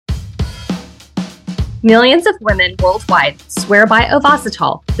Millions of women worldwide swear by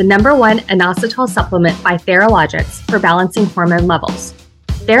Ovasitol, the #1 inositol supplement by Theralogics for balancing hormone levels.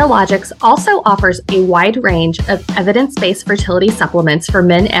 Theralogics also offers a wide range of evidence-based fertility supplements for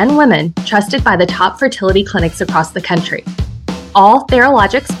men and women trusted by the top fertility clinics across the country. All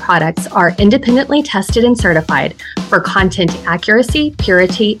Theralogics products are independently tested and certified for content accuracy,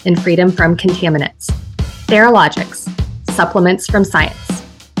 purity, and freedom from contaminants. Theralogics, supplements from science.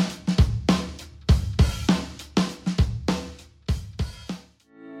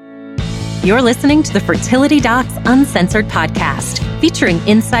 You're listening to the Fertility Docs Uncensored podcast, featuring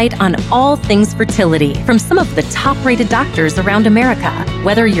insight on all things fertility from some of the top-rated doctors around America.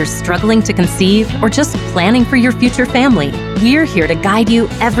 Whether you're struggling to conceive or just planning for your future family, we're here to guide you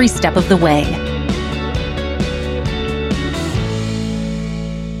every step of the way.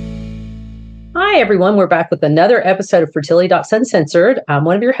 Hi, everyone. We're back with another episode of Fertility Docs Uncensored. I'm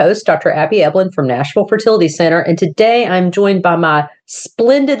one of your hosts, Dr. Abby Evelyn from Nashville Fertility Center. And today I'm joined by my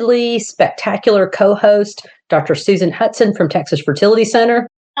splendidly spectacular co-host, Dr. Susan Hudson from Texas Fertility Center.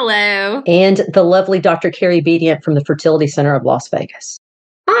 Hello. And the lovely Dr. Carrie Bedient from the Fertility Center of Las Vegas.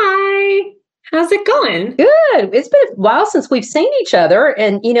 Hi. How's it going? Good. It's been a while since we've seen each other.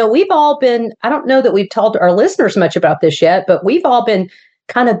 And, we've all been, I don't know that we've told our listeners much about this yet, but we've all been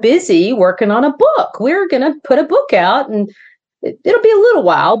kind of busy working on a book. We're going to put a book out, and it'll be a little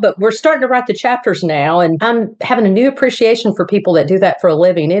while, but we're starting to write the chapters now. And I'm having a new appreciation for people that do that for a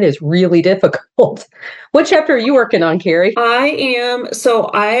living. It is really difficult. What chapter are you working on, Carrie?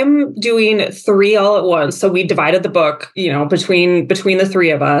 I'm doing 3 all at once. So we divided the book, between the 3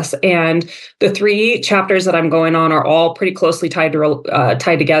 of us, and the 3 chapters that I'm going on are all pretty closely tied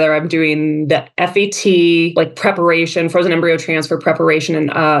together. I'm doing the FET, like preparation, frozen embryo transfer preparation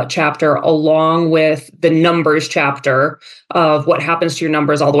chapter, along with the numbers chapter of what happens to your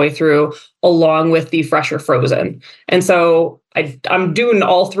numbers all the way through, along with the fresh or frozen. And so I'm doing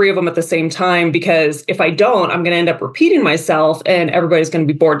all 3 of them at the same time, because if I don't, I'm going to end up repeating myself and everybody's going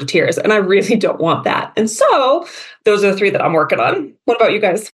to be bored to tears. And I really don't want that. And so those are the 3 that I'm working on. What about you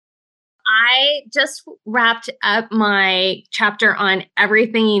guys? I just wrapped up my chapter on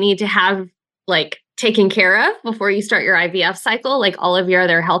everything you need to have taken care of before you start your IVF cycle, like all of your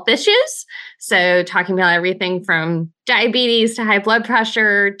other health issues. So talking about everything from diabetes to high blood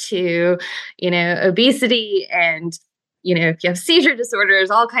pressure to, obesity and, if you have seizure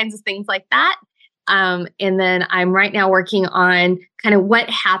disorders, all kinds of things like that. And then I'm right now working on kind of what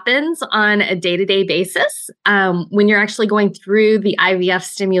happens on a day-to-day basis when you're actually going through the IVF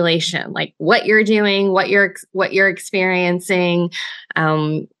stimulation, like what you're doing, what you're experiencing,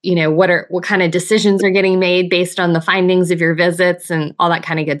 what kind of decisions are getting made based on the findings of your visits and all that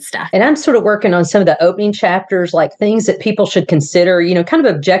kind of good stuff. And I'm sort of working on some of the opening chapters, like things that people should consider, kind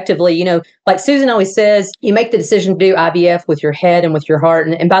of objectively, like Susan always says, you make the decision to do IVF with your head and with your heart.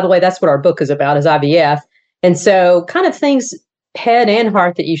 And by the way, that's what our book is about, is IVF. And so kind of things, head and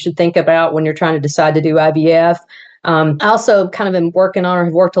heart, that you should think about when you're trying to decide to do IVF. I also kind of am working on, or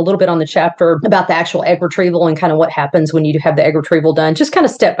have worked a little bit on the chapter about the actual egg retrieval and kind of what happens when you have the egg retrieval done, just kind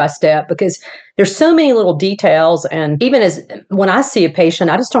of step by step, because there's so many little details. And even as when I see a patient,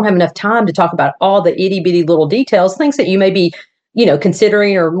 I just don't have enough time to talk about all the itty bitty little details, things that you may be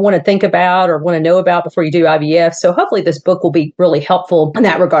considering or want to think about or want to know about before you do IVF. So hopefully this book will be really helpful in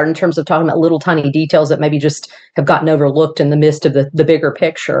that regard, in terms of talking about little tiny details that maybe just have gotten overlooked in the midst of the bigger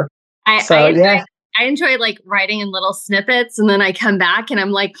picture. I enjoy writing in little snippets, and then I come back and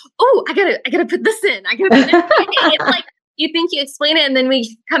I'm like, oh, I gotta put this in. I gotta put this in. It's like, you think you explain it, and then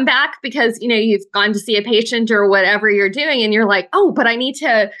we come back because, you've gone to see a patient or whatever you're doing, and you're like, oh, but I need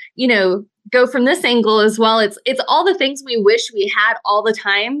to, go from this angle as well. It's all the things we wish we had all the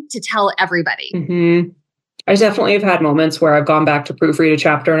time to tell everybody. Mm-hmm. I definitely have had moments where I've gone back to proofread a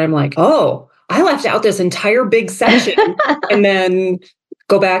chapter and I'm like, oh, I left out this entire big section, and then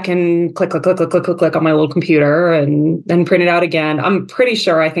go back and click on my little computer and then print it out again. I'm pretty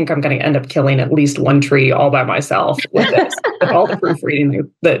sure I think I'm going to end up killing at least one tree all by myself with this, with all the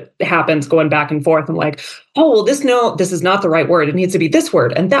proofreading that happens going back and forth. I'm like, oh, well, this is not the right word. It needs to be this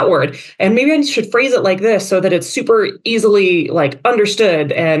word and that word. And maybe I should phrase it like this so that it's super easily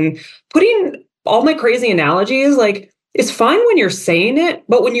understood. And putting all my crazy analogies, it's fine when you're saying it,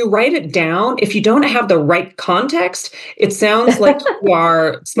 but when you write it down, if you don't have the right context, it sounds like you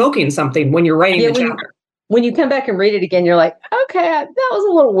are smoking something when you're writing the chapter. When you come back and read it again, you're like, okay, that was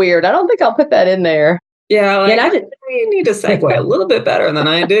a little weird. I don't think I'll put that in there. Yeah, I need to segue a little bit better than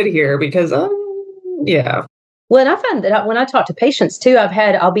I did here because, yeah. Well, and I find that when I talk to patients too,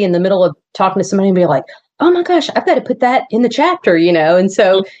 I'll be in the middle of talking to somebody and be like, oh my gosh, I've got to put that in the chapter, and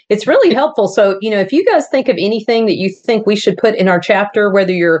so it's really helpful. So, if you guys think of anything that you think we should put in our chapter,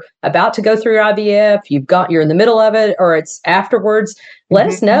 whether you're about to go through IVF, you're in the middle of it, or it's afterwards, let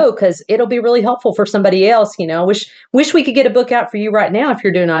us know, because it'll be really helpful for somebody else. Wish we could get a book out for you right now if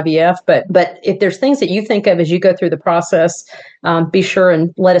you're doing IVF, but if there's things that you think of as you go through the process, be sure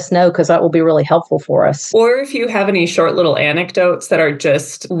and let us know, because that will be really helpful for us. Or if you have any short little anecdotes that are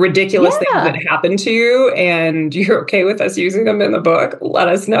just ridiculous things that happen to you and you're okay with us using them in the book, let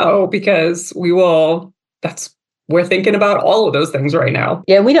us know, because we're thinking about all of those things right now.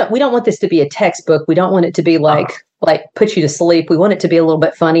 Yeah, we don't want this to be a textbook. We don't want it to be like put you to sleep. We want it to be a little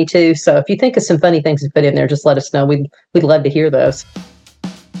bit funny too. So if you think of some funny things to put in there, just let us know. We'd love to hear those.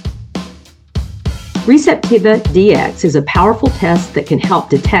 Receptiva DX is a powerful test that can help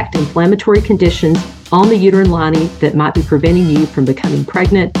detect inflammatory conditions on the uterine lining that might be preventing you from becoming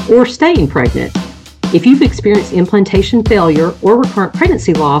pregnant or staying pregnant. If you've experienced implantation failure or recurrent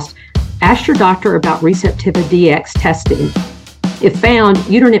pregnancy loss, ask your doctor about Receptiva DX testing. If found,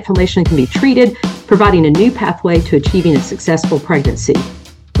 uterine inflammation can be treated, providing a new pathway to achieving a successful pregnancy.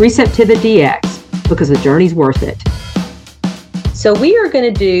 Receptiva DX, because the journey's worth it. So we are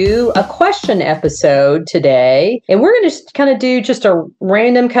going to do a question episode today, and we're going to just kind of do just a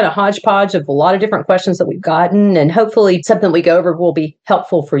random kind of hodgepodge of a lot of different questions that we've gotten, and hopefully something we go over will be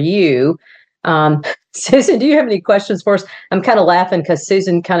helpful for you. Susan, do you have any questions for us? I'm kind of laughing because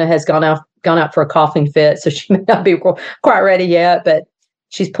Susan kind of has gone out for a coughing fit, so she may not be quite ready yet, but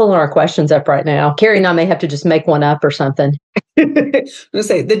she's pulling our questions up right now. Carrie and I may have to just make one up or something. I'm going to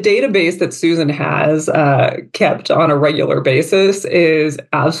say the database that Susan has kept on a regular basis is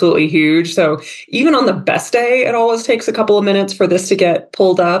absolutely huge. So even on the best day, it always takes a couple of minutes for this to get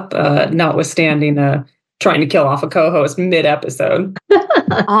pulled up, notwithstanding trying to kill off a co-host mid-episode.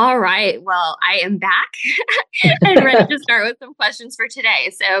 All right. Well, I am back and ready to start with some questions for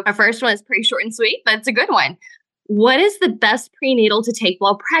today. So our first one is pretty short and sweet, but it's a good one. What is the best prenatal to take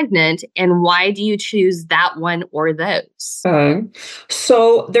while pregnant, and why do you choose that one or those?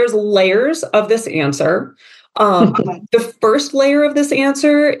 So there's layers of this answer. The first layer of this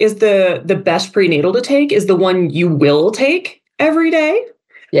answer is the best prenatal to take is the one you will take every day.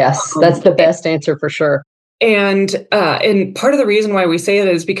 Yes, that's the best answer for sure. And part of the reason why we say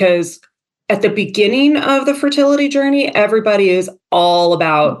that is because at the beginning of the fertility journey, everybody is all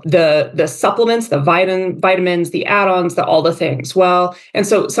about the supplements, the vitamins, the add-ons, all the things. Well, and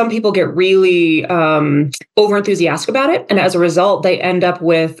so some people get really over enthusiastic about it, and as a result, they end up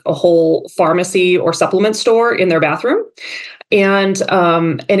with a whole pharmacy or supplement store in their bathroom, and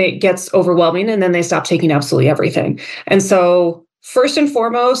it gets overwhelming, and then they stop taking absolutely everything. And so, first and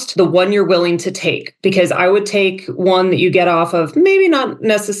foremost, the one you're willing to take, because I would take one that you get off of, maybe not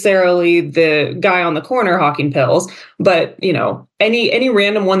necessarily the guy on the corner hawking pills, but any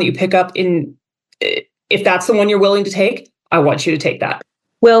random one that you pick up if that's the one you're willing to take, I want you to take that.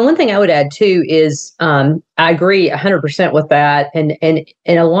 Well, one thing I would add too is I agree 100% with that, and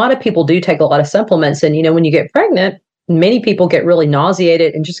a lot of people do take a lot of supplements, and when you get pregnant, many people get really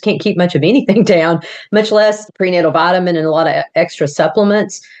nauseated and just can't keep much of anything down, much less prenatal vitamin and a lot of extra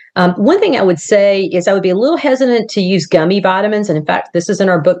supplements. One thing I would say is I would be a little hesitant to use gummy vitamins. And in fact, this is in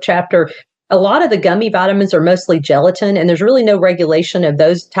our book chapter. A lot of the gummy vitamins are mostly gelatin, and there's really no regulation of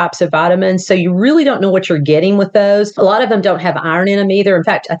those types of vitamins. So you really don't know what you're getting with those. A lot of them don't have iron in them either. In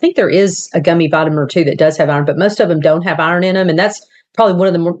fact, I think there is a gummy vitamin or two that does have iron, but most of them don't have iron in them. And that's probably one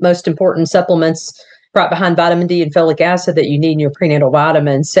of the most important supplements right behind vitamin D and folic acid that you need in your prenatal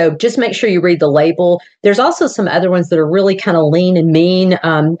vitamins. So just make sure you read the label. There's also some other ones that are really kind of lean and mean.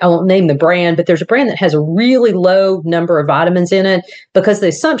 I won't name the brand, but there's a brand that has a really low number of vitamins in it, because the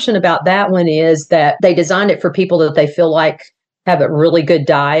assumption about that one is that they designed it for people that they feel like have a really good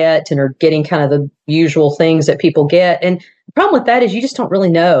diet and are getting kind of the usual things that people get. And the problem with that is you just don't really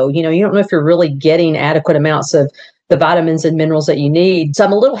know. You don't know if you're really getting adequate amounts of the vitamins and minerals that you need. So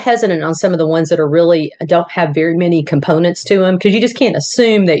I'm a little hesitant on some of the ones that are really don't have very many components to them, because you just can't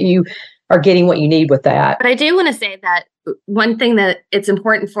assume that you are getting what you need with that. But I do want to say that one thing that it's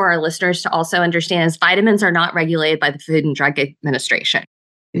important for our listeners to also understand is vitamins are not regulated by the Food and Drug Administration.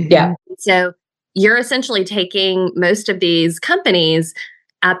 Yeah. So you're essentially taking most of these companies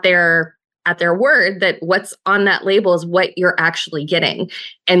at their word that what's on that label is what you're actually getting.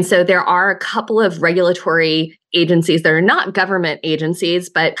 And so there are a couple of regulatory agencies that are not government agencies,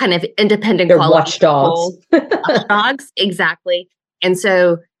 but kind of independent They're quality watchdogs. Watchdogs, exactly. And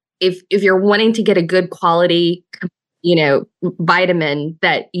so if you're wanting to get a good quality, vitamin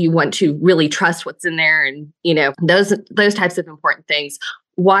that you want to really trust what's in there, and those types of important things,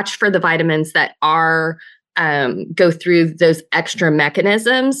 watch for the vitamins that are go through those extra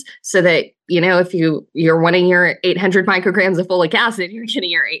mechanisms so that, if you're wanting your 800 micrograms of folic acid, you're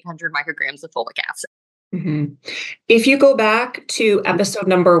getting your 800 micrograms of folic acid. Mm-hmm. If you go back to episode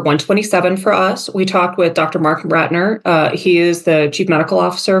number 127 for us, we talked with Dr. Mark Ratner. He is the chief medical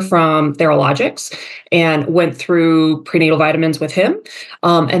officer from Theralogics and went through prenatal vitamins with him.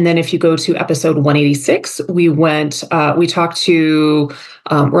 And then if you go to episode 186, we talked to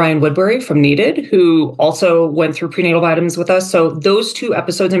Ryan Woodbury from Needed, who also went through prenatal vitamins with us. So those two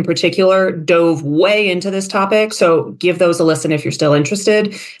episodes in particular dove way into this topic. So give those a listen if you're still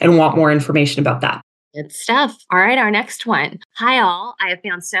interested and want more information about that. Good stuff. All right, our next one. Hi, all. I have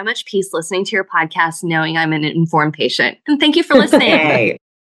found so much peace listening to your podcast, knowing I'm an informed patient. And thank you for listening. Hey.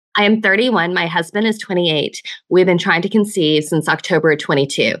 I am 31. My husband is 28. We've been trying to conceive since October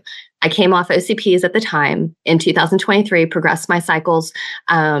 22. I came off OCPs at the time. In 2023, progressed my cycles,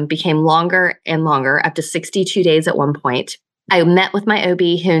 became longer and longer, up to 62 days at one point. I met with my OB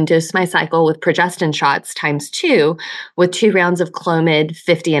who induced my cycle with progestin shots ×2 with 2 rounds of Clomid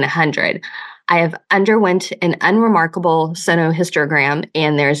 50 and 100. I have underwent an unremarkable sonohysterogram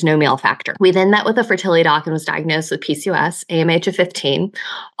and there's no male factor. We then met with a fertility doc and was diagnosed with PCOS, AMH of 15.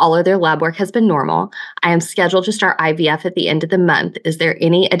 All of their lab work has been normal. I am scheduled to start IVF at the end of the month. Is there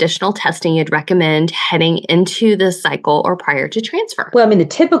any additional testing you'd recommend heading into the cycle or prior to transfer? Well, the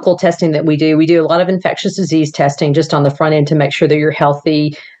typical testing that we do a lot of infectious disease testing just on the front end to make sure that you're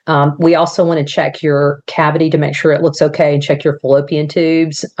healthy. We also want to check your cavity to make sure it looks okay and check your fallopian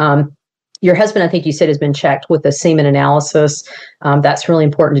tubes. Your husband, I think you said, has been checked with a semen analysis. That's really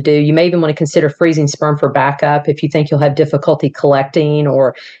important to do. You may even want to consider freezing sperm for backup if you think you'll have difficulty collecting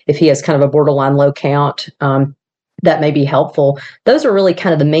or if he has kind of a borderline low count. That may be helpful. Those are really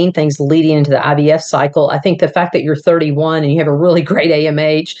kind of the main things leading into the IVF cycle. I think the fact that you're 31 and you have a really great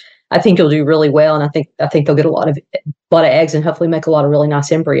AMH, I think you'll do really well. And I think they'll get a lot of eggs and hopefully make a lot of really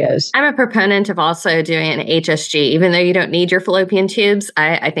nice embryos. I'm a proponent of also doing an HSG, even though you don't need your fallopian tubes.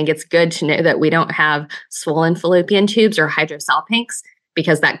 I think it's good to know that we don't have swollen fallopian tubes or hydrosalpinx,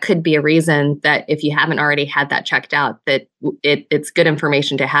 because that could be a reason that if you haven't already had that checked out, that it's good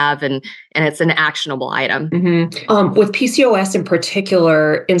information to have and it's an actionable item. Mm-hmm. With PCOS in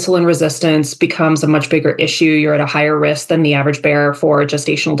particular, insulin resistance becomes a much bigger issue. You're at a higher risk than the average bearer for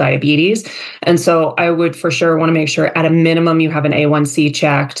gestational diabetes. And so I would for sure want to make sure at a minimum you have an A1C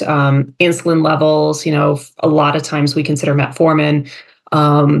checked, insulin levels, a lot of times we consider metformin.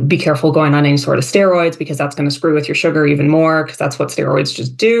 Be careful going on any sort of steroids because that's going to screw with your sugar even more because that's what steroids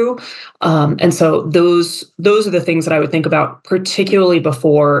just do. And so those are the things that I would think about, particularly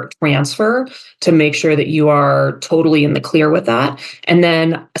before transfer, to make sure that you are totally in the clear with that. And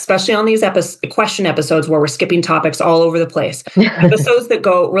then especially on these question episodes where we're skipping topics all over the place, episodes that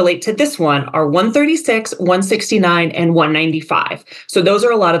relate to this one are 136, 169, and 195. So those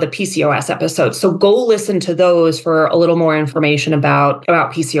are a lot of the PCOS episodes. So go listen to those for a little more information about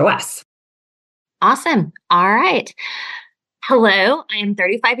PCOS. Awesome. All right. Hello, I am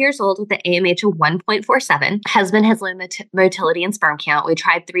 35 years old with an AMH of 1.47. Husband has low motility and sperm count. We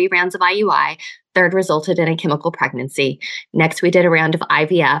tried 3 rounds of IUI. Third resulted in a chemical pregnancy. Next, we did a round of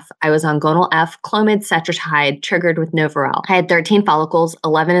IVF. I was on Gonal F, Clomid, Cetrotide, triggered with Novorel. I had 13 follicles,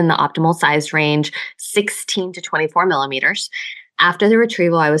 11 in the optimal size range, 16 to 24 millimeters. After the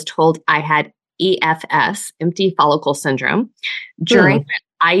retrieval, I was told I had EFS, empty follicle syndrome. During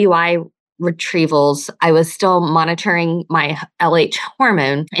IUI retrievals, I was still monitoring my LH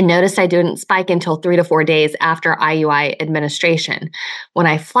hormone and noticed I didn't spike until 3 to 4 days after IUI administration. When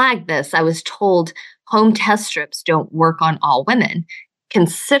I flagged this, I was told home test strips don't work on all women.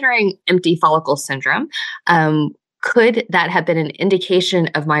 Considering empty follicle syndrome, could that have been an indication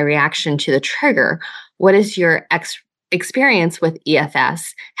of my reaction to the trigger? What is your experience with EFS?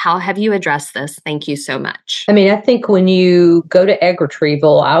 How have you addressed this? Thank you so much. I think when you go to egg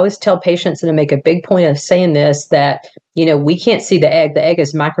retrieval, I always tell patients, and I make a big point of saying this, that, we can't see the egg. The egg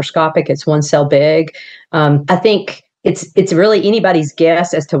is microscopic. It's 1 cell big. I think it's really anybody's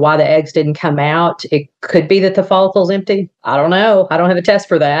guess as to why the eggs didn't come out. It could be that the follicle's empty. I don't know. I don't have a test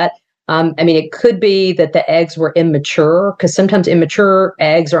for that. It could be that the eggs were immature, because sometimes immature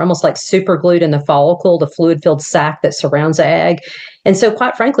eggs are almost like super glued in the follicle, the fluid-filled sac that surrounds the egg. And so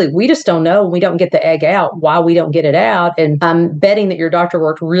quite frankly, we just don't know. We don't get the egg out why we don't get it out. And I'm betting that your doctor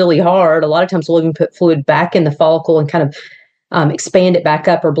worked really hard. A lot of times we'll even put fluid back in the follicle and kind of expand it back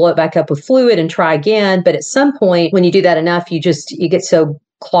up or blow it back up with fluid and try again. But at some point, when you do that enough, you get so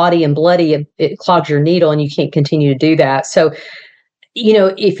clotty and bloody, it clogs your needle and you can't continue to do that. So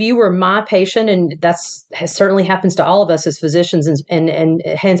if you were my patient, and certainly happens to all of us as physicians, and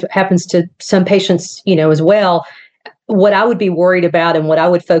it happens to some patients, as well. What I would be worried about and what I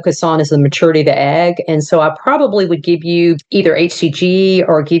would focus on is the maturity of the egg. And so I probably would give you either HCG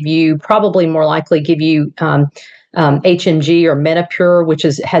or probably more likely give you HMG or Menopur, which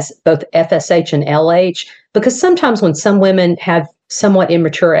has both FSH and LH, because sometimes when some women have somewhat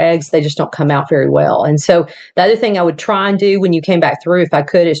immature eggs, they just don't come out very well. And so the other thing I would try and do when you came back through, if I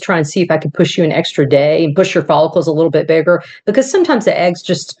could, is try and see if I could push you an extra day and push your follicles a little bit bigger, because sometimes the eggs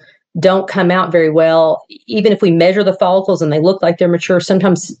just don't come out very well. Even if we measure the follicles and they look like they're mature,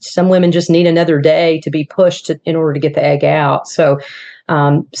 sometimes some women just need another day to be pushed in order to get the egg out. So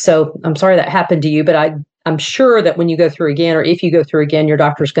I'm sorry that happened to you, but I'm sure that when you go through again, or if you go through again, your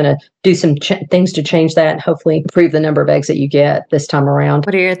doctor's going to do some things to change that and hopefully improve the number of eggs that you get this time around.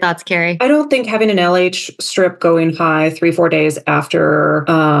 What are your thoughts, Carrie? I don't think having an LH strip going high 3-4 days after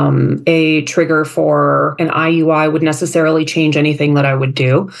a trigger for an IUI would necessarily change anything that I would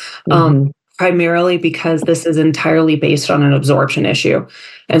do. Primarily because this is entirely based on an absorption issue.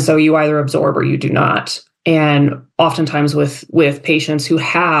 And so you either absorb or you do not. And oftentimes with patients who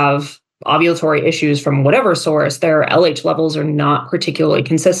have ovulatory issues from whatever source, their LH levels are not particularly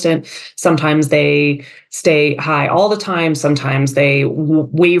consistent. Sometimes they stay high all the time. Sometimes they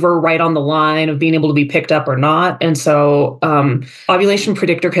waver right on the line of being able to be picked up or not. And so ovulation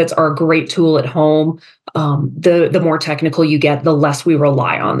predictor kits are a great tool at home. The more technical you get, the less we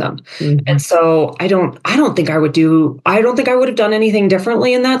rely on them. And so I don't think I would have done anything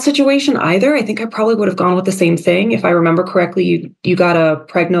differently in that situation either. I think I probably would have gone with the same thing. If I remember correctly, you got a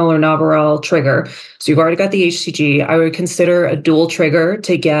Pregnol or Navarel trigger. So you've already got the HCG. I would consider a dual trigger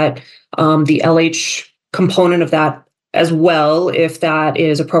to get the LH component of that as well, if that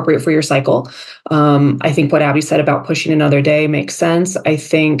is appropriate for your cycle. I think what Abby said about pushing another day makes sense. I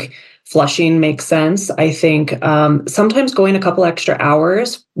think flushing makes sense. I think sometimes going a couple extra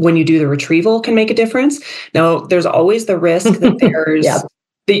hours when you do the retrieval can make a difference. Now, there's always the risk that there's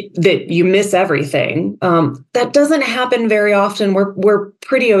that you miss everything. That doesn't happen very often. We're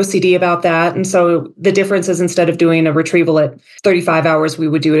pretty OCD about that. And so the difference is, instead of doing a retrieval at 35 hours, we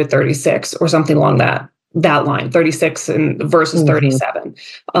would do it at 36 or something along that line, 36 versus 37.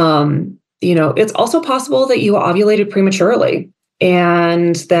 It's also possible that you ovulated prematurely,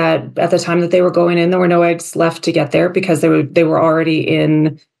 and that at the time that they were going in, there were no eggs left to get there because they were already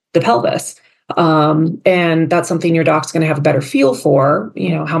in the pelvis. And that's something your doc's going to have a better feel for,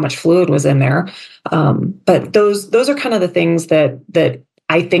 how much fluid was in there. But those are kind of the things that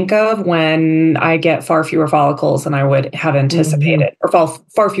I think of when I get far fewer follicles than I would have anticipated, or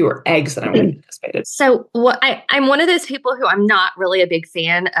far fewer eggs than I would have anticipated. So I'm one of those people who I'm not really a big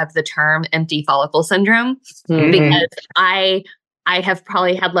fan of the term empty follicle syndrome, because I have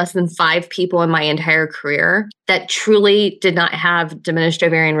probably had less than 5 people in my entire career that truly did not have diminished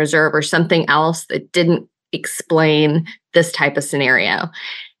ovarian reserve or something else that didn't explain this type of scenario.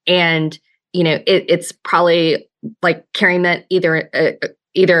 And, it's probably, like Carrie meant,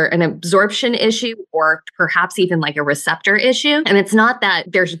 either an absorption issue or perhaps even like a receptor issue. And it's not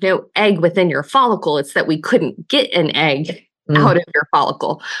that there's no egg within your follicle. It's that we couldn't get an egg out of your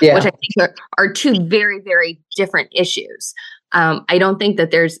follicle, which I think are 2 very, very different issues. I don't think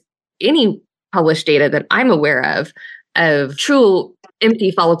that there's any published data that I'm aware of true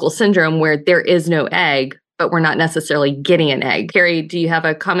empty follicle syndrome where there is no egg, but we're not necessarily getting an egg. Carrie, do you have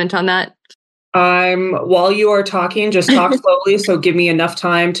a comment on that? While you are talking, just talk slowly. So give me enough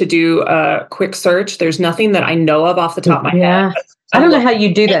time to do a quick search. There's nothing that I know of off the top of my head. I don't know how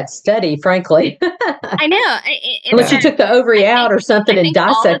you do that study, frankly. I know. Unless you took the ovary out or something and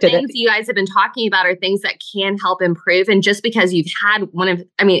dissected all the things you guys have been talking about are things that can help improve. And just because you've had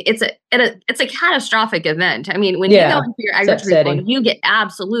it's a catastrophic event. I mean, when you go into your egg retrieval and you get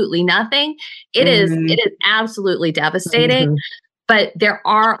absolutely nothing, it is absolutely devastating. But there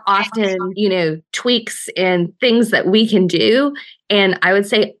are often, tweaks and things that we can do. And I would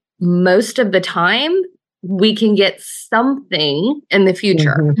say most of the time, we can get something in the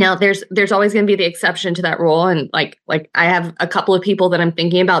future. Now, there's always going to be the exception to that rule. And like I have a couple of people that I'm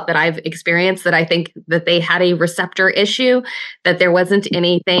thinking about that I've experienced that I think that they had a receptor issue, that there wasn't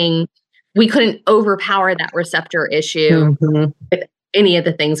anything, we couldn't overpower that receptor issue with any of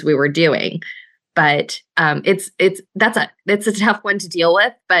the things we were doing. But it's a tough one to deal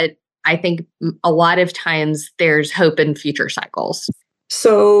with. But I think a lot of times there's hope in future cycles.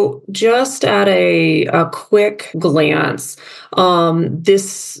 So just at a quick glance,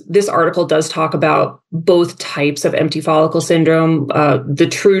 this article does talk about both types of empty follicle syndrome, the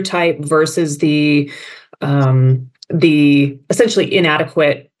true type versus the the essentially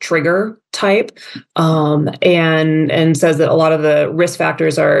inadequate trigger type, and says that a lot of the risk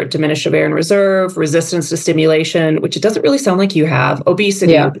factors are diminished ovarian reserve, resistance to stimulation, which it doesn't really sound like you have,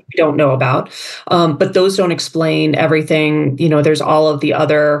 obesity, we don't know about, but those don't explain everything. There's all of the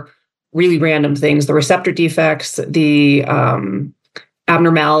other really random things, the receptor defects, the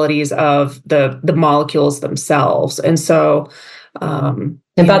abnormalities of the molecules themselves. And so,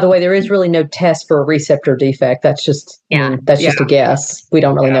 and by the way, there is really no test for a receptor defect. That's just, just a guess. We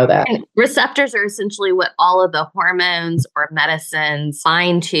don't really know that. And receptors are essentially what all of the hormones or medicines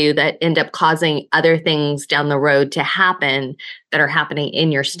bind to that end up causing other things down the road to happen that are happening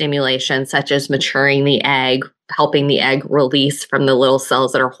in your stimulation, such as maturing the egg, helping the egg release from the little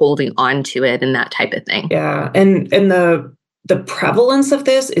cells that are holding on to it, and that type of thing. Yeah. And the prevalence of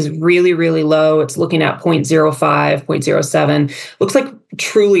this is really, really low. It's looking at 0.05, 0.07. Looks like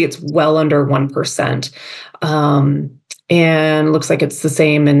truly it's well under 1%. And looks like it's the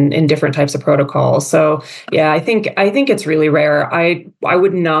same in different types of protocols. So yeah, I think it's really rare. I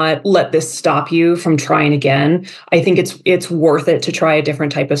would not let this stop you from trying again. I think it's worth it to try a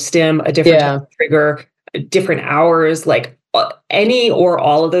different type of stim, a different type of trigger, different hours, like any or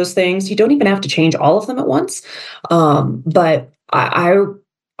all of those things. You don't even have to change all of them at once. But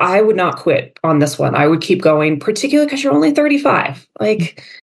I would not quit on this one. I would keep going, particularly because you're only 35.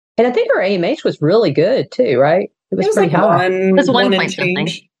 And I think her AMH was really good too, right? It was pretty high. It was 1 point something.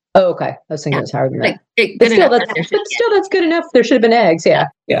 Oh, okay. I was thinking it was higher than that. But still, that's good enough. There should have been eggs. Yeah.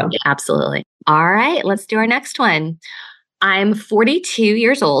 Absolutely. All right, let's do our next one. I'm 42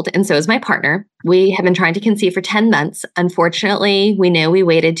 years old, and so is my partner. We have been trying to conceive for 10 months. Unfortunately, we know we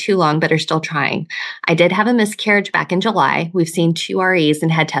waited too long, but are still trying. I did have a miscarriage back in July. We've seen 2 REs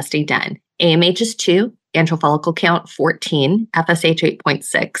and had testing done. AMH is 2, antral follicle count 14, FSH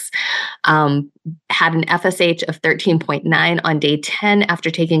 8.6. Had an FSH of 13.9 on day 10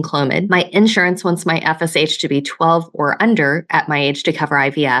 after taking Clomid. My insurance wants my FSH to be 12 or under at my age to cover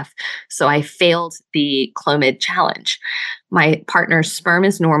IVF, so I failed the Clomid challenge. My partner's sperm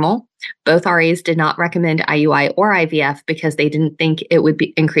is normal. Both RAs did not recommend IUI or IVF because they didn't think it would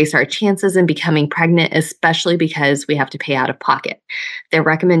increase our chances in becoming pregnant, especially because we have to pay out of pocket. Their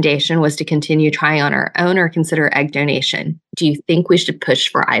recommendation was to continue trying on our own or consider egg donation. Do you think we should push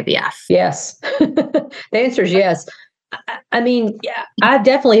for IVF? Yes. The answer is yes. I mean, I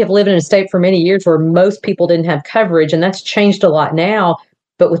definitely have lived in a state for many years where most people didn't have coverage, and that's changed a lot now.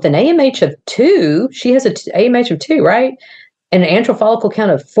 But with an AMH of 2, she has an AMH of 2, right? And an antral follicle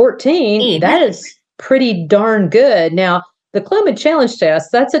count of 14, that is pretty darn good. Now, the Clomid challenge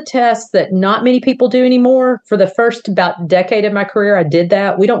test, that's a test that not many people do anymore. For the first about decade of my career, I did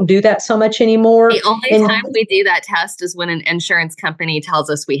that. We don't do that so much anymore. The only time we do that test is when an insurance company tells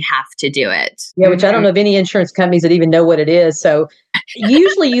us we have to do it. Yeah, which I don't know of any insurance companies that even know what it is. So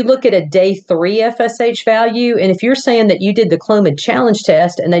usually you look at a day 3 FSH value. And if you're saying that you did the Clomid challenge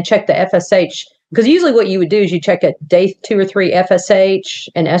test and they check the FSH, because usually what you would do is you check at day 2 or 3 FSH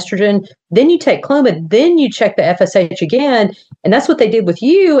and estrogen, then you take Clomid, then you check the FSH again. And that's what they did with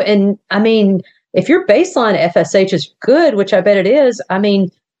you. And I mean, if your baseline FSH is good, which I bet it is, I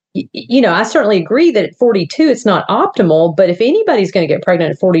mean, I certainly agree that at 42, it's not optimal. But if anybody's going to get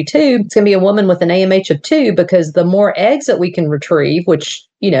pregnant at 42, it's going to be a woman with an AMH of 2, because the more eggs that we can retrieve, which,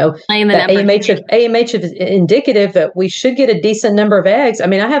 the AMH is indicative that we should get a decent number of eggs. I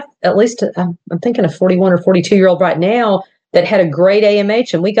mean, I have at least, I'm thinking a 41 or 42-year-old right now that had a great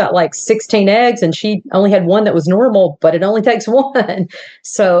AMH, and we got like 16 eggs, and she only had 1 that was normal, but it only takes 1.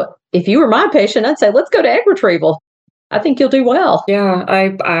 So if you were my patient, I'd say, let's go to egg retrieval. I think you'll do well. Yeah,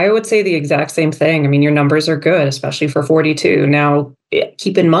 I would say the exact same thing. I mean, your numbers are good, especially for 42. Now,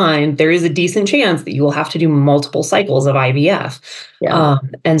 keep in mind, there is a decent chance that you will have to do multiple cycles of IVF. Yeah.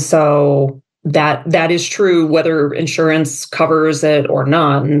 And so that is true whether insurance covers it or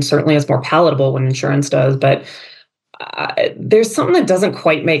not. And certainly it's more palatable when insurance does. But there's something that doesn't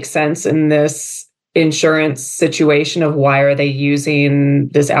quite make sense in this insurance situation of why are they using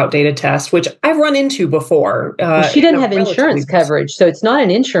this outdated test, which I've run into before. She didn't have insurance coverage, so it's not an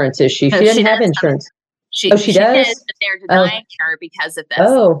insurance issue. She doesn't have insurance. She does? But they're denying her because of this.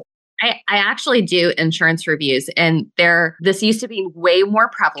 Oh. I actually do insurance reviews, and this used to be way more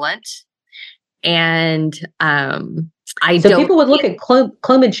prevalent. And people would look at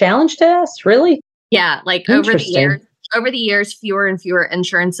Clomid challenge tests, really? Yeah, like over the years, fewer and fewer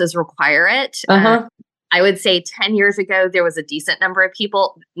insurances require it. I would say 10 years ago, there was a decent number of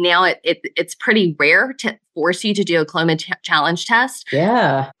people. Now it's pretty rare to force you to do a Clomid challenge test.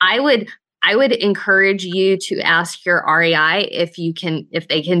 Yeah. I would encourage you to ask your REI if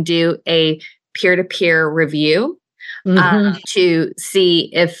they can do a peer-to-peer review. to see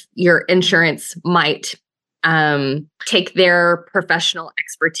if your insurance might take their professional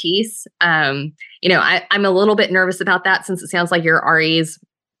expertise. I'm a little bit nervous about that since it sounds like your REs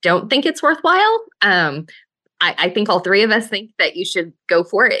don't think it's worthwhile. I think all three of us think that you should go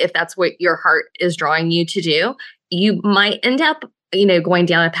for it if that's what your heart is drawing you to do. You might end up going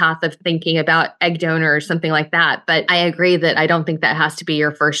down a path of thinking about egg donor or something like that. But I agree that I don't think that has to be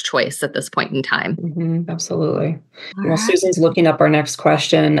your first choice at this point in time. Absolutely. Well, Susan's looking up our next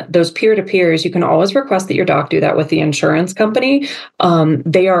question. Those peer-to-peers, you can always request that your doc do that with the insurance company.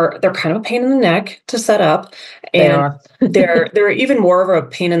 They're kind of a pain in the neck to set up. And they're even more of a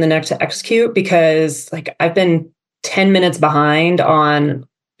pain in the neck to execute because I've been 10 minutes behind on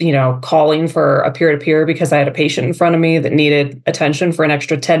calling for a peer-to-peer because I had a patient in front of me that needed attention for an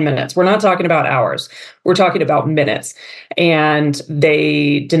extra 10 minutes. We're not talking about hours. We're talking about minutes. And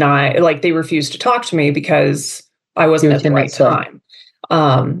they they refused to talk to me because I wasn't at the right time.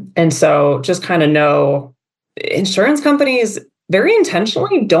 And so just kind of know insurance companies very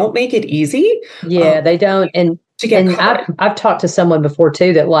intentionally don't make it easy. Yeah, they don't. And I've talked to someone before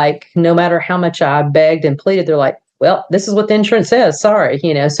too that no matter how much I begged and pleaded, they're like, well, this is what the insurance says. Sorry.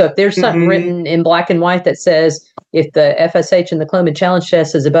 So if there's something written in black and white that says if the FSH and the Clomid challenge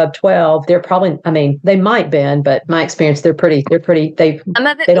test is above 12, they're probably, they might bend, but my experience, they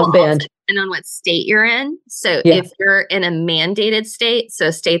don't bend. And on what state you're in. So if you're in a mandated state, so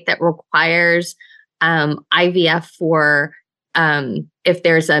a state that requires IVF for if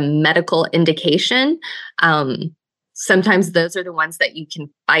there's a medical indication, sometimes those are the ones that you can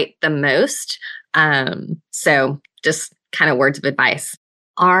fight the most. So just kind of words of advice.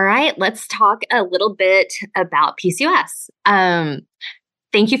 All right, let's talk a little bit about PCOS.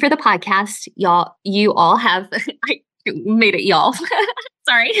 Thank you for the podcast. Y'all, you all have, I made it y'all.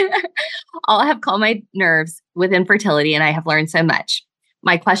 Sorry. All have calmed my nerves with infertility and I have learned so much.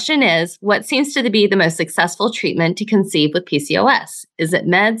 My question is, what seems to be the most successful treatment to conceive with PCOS? Is it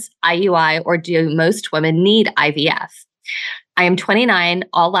meds, IUI, or do most women need IVF? I am 29,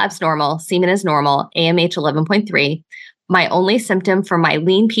 all labs normal, semen is normal, AMH 11.3. My only symptom for my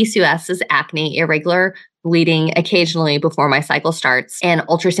lean PCOS is acne, irregular bleeding occasionally before my cycle starts, and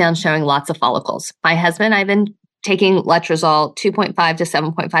ultrasound showing lots of follicles. My husband, I've been taking letrozole 2.5 to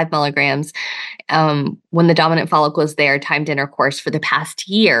 7.5 milligrams when the dominant follicle is there, timed intercourse for the past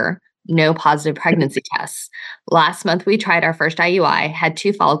year. No positive pregnancy tests. Last month, we tried our first IUI, had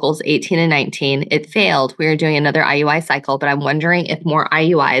 2 follicles, 18 and 19. It failed. We are doing another IUI cycle, but I'm wondering if more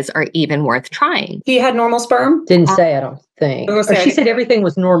IUIs are even worth trying. He had normal sperm? Didn't say, I don't think. Or she said everything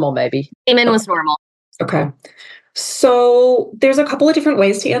was normal, maybe. Semen was normal. Okay. So there's a couple of different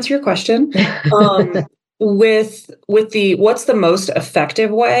ways to answer your question. With the what's the most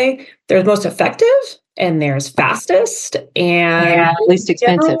effective way? There's most effective and there's fastest and least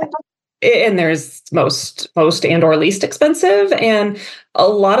expensive. And there's most and or least expensive. And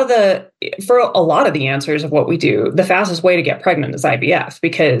for a lot of the answers of what we do, the fastest way to get pregnant is IVF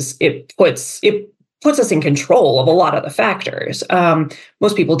because it puts us in control of a lot of the factors.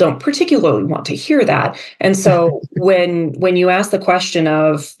 Most people don't particularly want to hear that. And so when you ask the question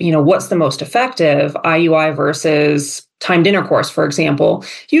of, what's the most effective, IUI versus timed intercourse, for example,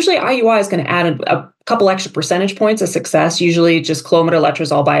 usually IUI is going to add a couple extra percentage points of success. Usually just Clomid or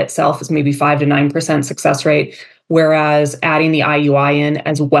letrozole by itself is maybe 5 to 9% success rate. Whereas adding the IUI in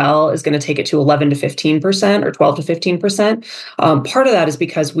as well is going to take it to 11 to 15% or 12 to 15%. Part of that is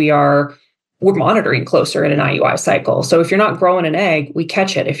because we're monitoring closer in an IUI cycle. So if you're not growing an egg, we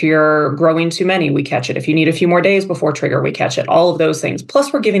catch it. If you're growing too many, we catch it. If you need a few more days before trigger, we catch it. All of those things.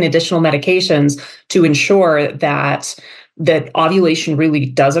 Plus, we're giving additional medications to ensure that ovulation really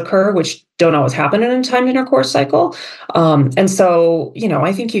does occur, which don't always happen in a timed intercourse cycle. And so,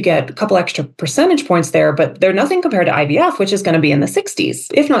 I think you get a couple extra percentage points there, but they're nothing compared to IVF, which is going to be in the 60s,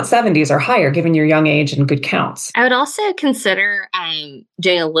 if not 70s or higher, given your young age and good counts. I would also consider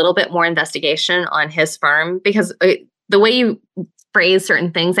doing a little bit more investigation on his sperm because the way you phrase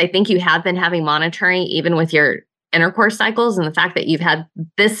certain things, I think you have been having monitoring even with your intercourse cycles, and the fact that you've had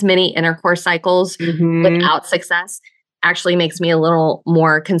this many intercourse cycles without success actually makes me a little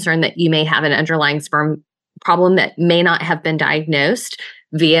more concerned that you may have an underlying sperm problem that may not have been diagnosed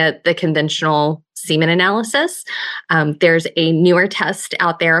via the conventional semen analysis. There's a newer test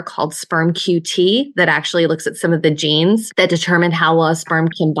out there called Sperm QT that actually looks at some of the genes that determine how well a sperm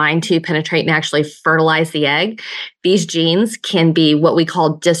can bind to, penetrate, and actually fertilize the egg. These genes can be what we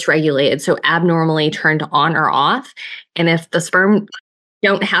call dysregulated, so abnormally turned on or off. And if the sperm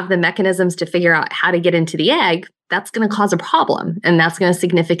don't have the mechanisms to figure out how to get into the egg, that's going to cause a problem. And that's going to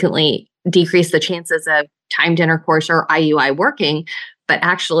significantly decrease the chances of timed intercourse or IUI working, but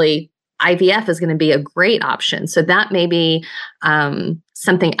actually IVF is going to be a great option. So that may be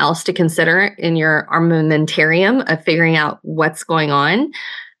something else to consider in your armamentarium of figuring out what's going on.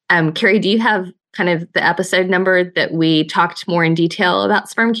 Carrie, do you have kind of the episode number that we talked more in detail about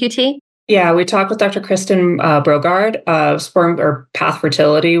sperm QT? Yeah, we talked with Dr. Kristen Brogard of Sperm or Path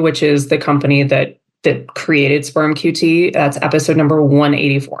Fertility, which is the company that created Sperm QT. That's episode number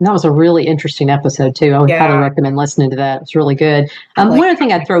 184. That was a really interesting episode too. I would highly recommend listening to that. It's really good. One other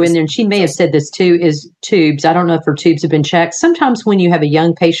thing I'd throw in there, and she may have said this too, is tubes. I don't know if her tubes have been checked. Sometimes when you have a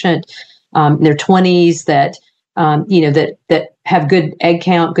young patient in their 20s that that have good egg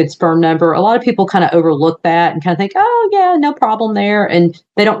count, good sperm number, a lot of people kind of overlook that and kind of think, oh yeah, no problem there. And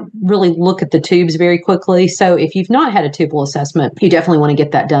they don't really look at the tubes very quickly. So if you've not had a tubal assessment, you definitely want to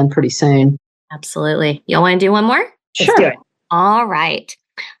get that done pretty soon. Absolutely. Y'all want to do one more? Sure. Let's do it. All right.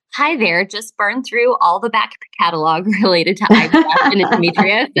 Hi there. Just burned through all the back catalog related to IVF and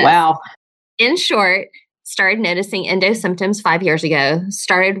endometriosis. Wow. In short, started noticing endo symptoms 5 years ago,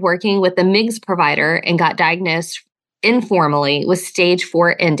 started working with a MIGS provider and got diagnosed informally with stage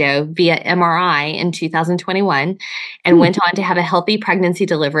 4 endo via MRI in 2021 and went on to have a healthy pregnancy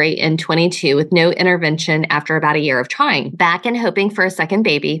delivery in 22 with no intervention after about a year of trying. Back and hoping for a second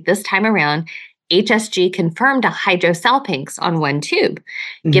baby, this time around, HSG confirmed a hydrosalpinx on one tube.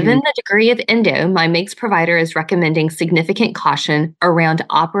 Given the degree of endo, my MIGS provider is recommending significant caution around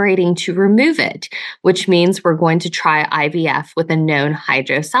operating to remove it, which means we're going to try IVF with a known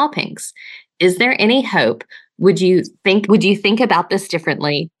hydrosalpinx. Is there any hope? Would you think about this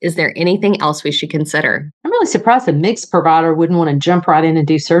differently? Is there anything else we should consider? I'm really surprised the MIGS provider wouldn't want to jump right in and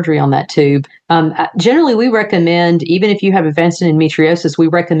do surgery on that tube. Generally, we recommend, even if you have advanced endometriosis, we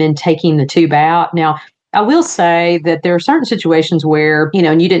recommend taking the tube out. Now, I will say that there are certain situations where,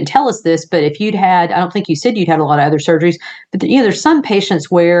 and you didn't tell us this, but if you'd had, I don't think you said you'd had a lot of other surgeries, but there's some patients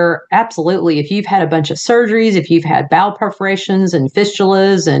where absolutely, if you've had a bunch of surgeries, if you've had bowel perforations and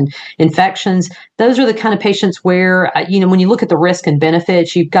fistulas and infections, those are the kind of patients where, when you look at the risk and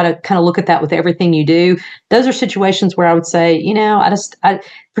benefits, you've got to kind of look at that with everything you do. Those are situations where I would say,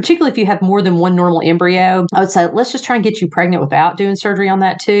 particularly if you have more than one normal embryo, I would say, let's just try and get you pregnant without doing surgery on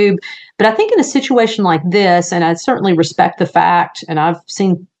that tube. But I think in a situation like this, and I certainly respect the fact, and I've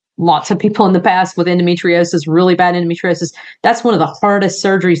seen lots of people in the past with endometriosis, really bad endometriosis, that's one of the hardest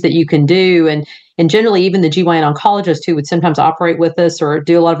surgeries that you can do. And generally, even the GYN oncologist who would sometimes operate with us or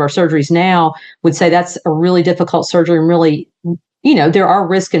do a lot of our surgeries now would say that's a really difficult surgery and really, there are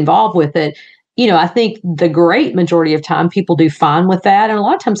risks involved with it. I think the great majority of time people do fine with that. And a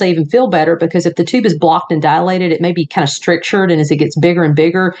lot of times they even feel better because if the tube is blocked and dilated, it may be kind of strictured. And as it gets bigger and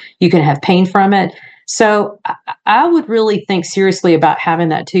bigger, you can have pain from it. So I would really think seriously about having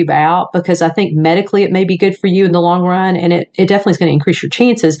that tube out because I think medically it may be good for you in the long run. And it definitely is going to increase your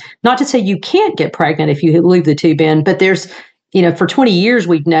chances. Not to say you can't get pregnant if you leave the tube in, but there's, for 20 years,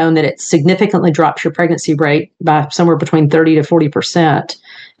 we've known that it significantly drops your pregnancy rate by somewhere between 30 to 40%.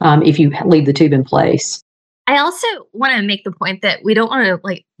 If you leave the tube in place. I also want to make the point that we don't want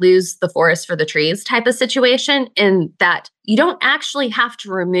to lose the forest for the trees type of situation in that you don't actually have to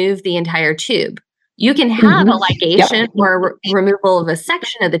remove the entire tube. You can have a ligation or removal of a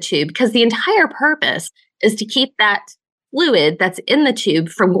section of the tube because the entire purpose is to keep that fluid that's in the tube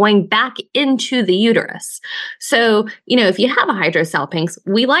from going back into the uterus. So, if you have a hydrosalpinx,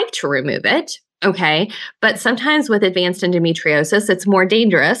 we like to remove it. Okay. But sometimes with advanced endometriosis, it's more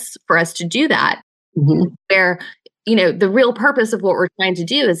dangerous for us to do that. Where, the real purpose of what we're trying to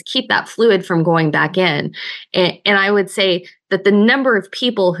do is keep that fluid from going back in. And I would say that the number of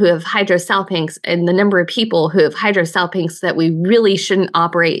people who have hydrosalpinx and the number of people who have hydrosalpinx that we really shouldn't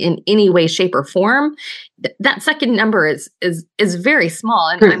operate in any way, shape, or form, that second number is very small.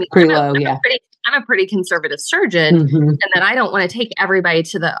 And pretty low, yeah. I'm a pretty conservative surgeon, and then I don't want to take everybody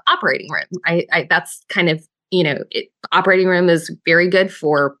to the operating room. I that's kind of, operating room is very good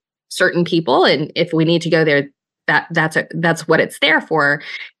for certain people. And if we need to go there, that's what it's there for.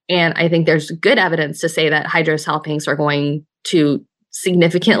 And I think there's good evidence to say that hydrosalpinx are going to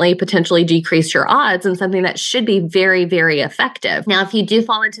significantly potentially decrease your odds and something that should be very, very effective. Now, if you do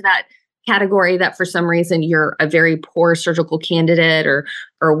fall into that category that for some reason you're a very poor surgical candidate or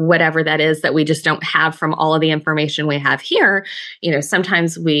whatever that is that we just don't have from all of the information we have here,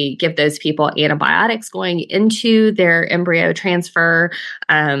 sometimes we give those people antibiotics going into their embryo transfer.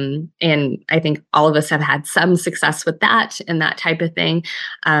 And I think all of us have had some success with that and that type of thing.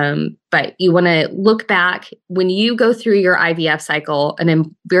 But you want to look back when you go through your IVF cycle. And a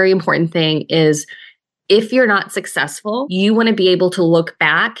very important thing is if you're not successful, you want to be able to look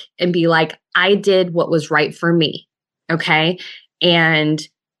back and be like, I did what was right for me. Okay. And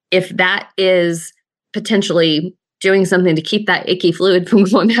if that is potentially doing something to keep that icky fluid from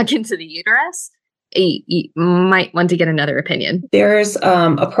going back into the uterus, you might want to get another opinion. There's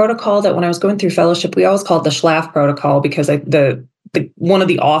a protocol that when I was going through fellowship, we always called the Schlaf protocol because one of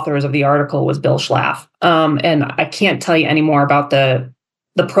the authors of the article was Bill Schlaf. And I can't tell you any more about the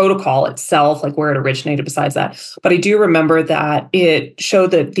protocol itself, like where it originated besides that. But I do remember that it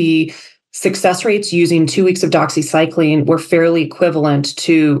showed that the success rates using 2 weeks of doxycycline were fairly equivalent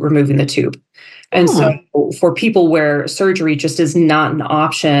to removing the tube. And so for people where surgery just is not an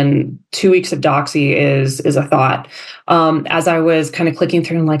option, 2 weeks of doxy is a thought. As I was kind of clicking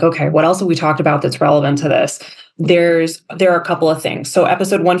through and like, okay, what else have we talked about that's relevant to this? There are a couple of things. So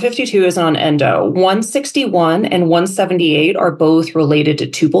episode 152 is on endo. 161 and 178 are both related to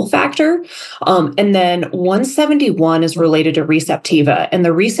tubal factor. And then 171 is related to receptiva. And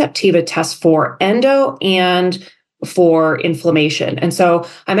the receptiva tests for endo and for inflammation. And so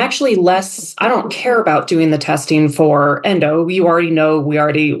I'm actually I don't care about doing the testing for endo. You already know,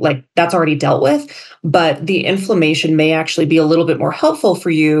 that's already dealt with, but the inflammation may actually be a little bit more helpful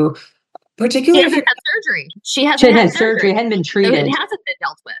for you, particularly if you had surgery. She hasn't had surgery. Hadn't been treated. So it hasn't been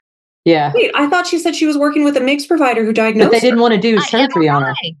dealt with. Yeah. Wait, I thought she said she was working with a MIGS provider who diagnosed But they didn't want to do surgery MRI. on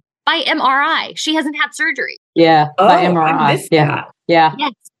her. By MRI. She hasn't had surgery. Yeah, by MRI. I missed that. Yeah.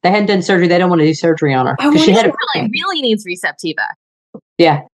 Yes. They hadn't done surgery. They don't want to do surgery on her. She really needs receptiva.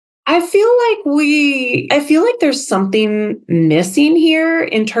 Yeah. I feel like there's something missing here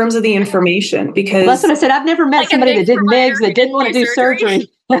in terms of the information because that's what I said. I've never met somebody that did MIGS that didn't want to do surgery.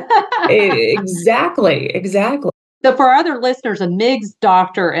 Exactly. So for our other listeners, a MIGS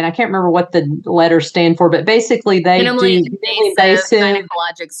doctor, and I can't remember what the letters stand for, but basically they do invasive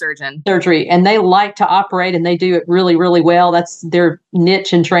gynecologic surgery, and they like to operate, and they do it really, really well. That's their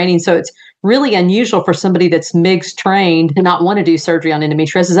niche and training. So it's really unusual for somebody that's MIGS trained to not want to do surgery on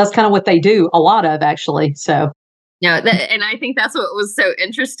endometriosis. That's kind of what they do, a lot of actually. So no, and I think that's what was so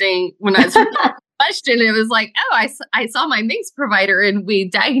interesting when I was question. It was like, oh, I saw my MIGS provider, and we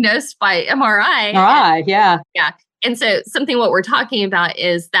diagnosed by MRI. MRI, yeah. And so what we're talking about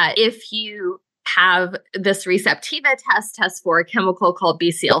is that if you have this receptiva test for a chemical called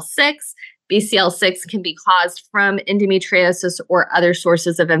BCL6, BCL6 can be caused from endometriosis or other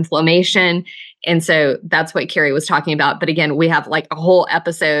sources of inflammation. And so that's what Carrie was talking about. But again, we have like a whole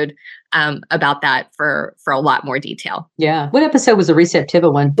episode about that for a lot more detail. Yeah. What episode was the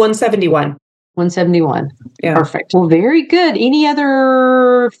receptiva one? 171. 171. Yeah. Perfect. Well, very good. Any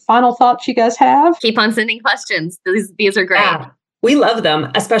other final thoughts you guys have? Keep on sending questions. These are great. Yeah, we love them,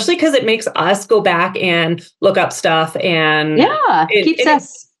 especially because it makes us go back and look up stuff. And keeps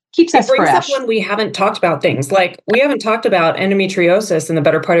us brings fresh. up when we haven't talked about things. Like we haven't talked about endometriosis in the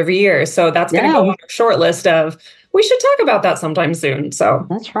better part of a year. So that's going to go on our short list of, we should talk about that sometime soon. So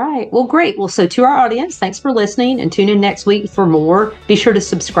that's right. Well, great. Well, so to our audience, thanks for listening, and tune in next week for more. Be sure to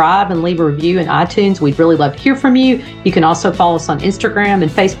subscribe and leave a review in iTunes. We'd really love to hear from you. You can also follow us on Instagram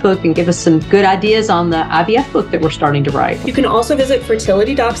and Facebook and give us some good ideas on the IVF book that we're starting to write. You can also visit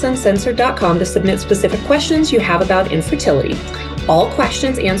fertilitydocs.uncensored.com to submit specific questions you have about infertility. All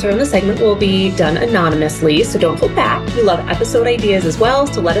questions answered on the segment will be done anonymously, so don't hold back. We love episode ideas as well,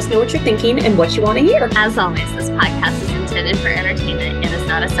 so let us know what you're thinking and what you want to hear. As always, this podcast is intended for entertainment and is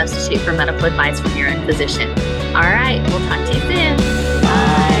not a substitute for medical advice from your own physician. All right, we'll talk to you soon.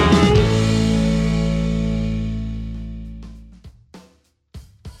 Bye.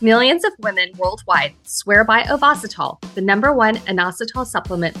 Millions of women worldwide swear by Ovasitol, the #1 inositol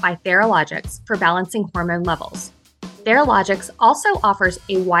supplement by Theralogics for balancing hormone levels. Theralogics also offers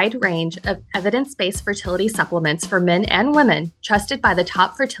a wide range of evidence-based fertility supplements for men and women trusted by the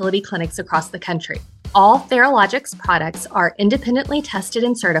top fertility clinics across the country. All Theralogics products are independently tested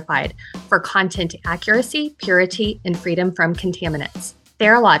and certified for content accuracy, purity, and freedom from contaminants.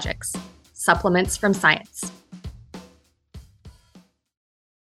 Theralogics, supplements from science.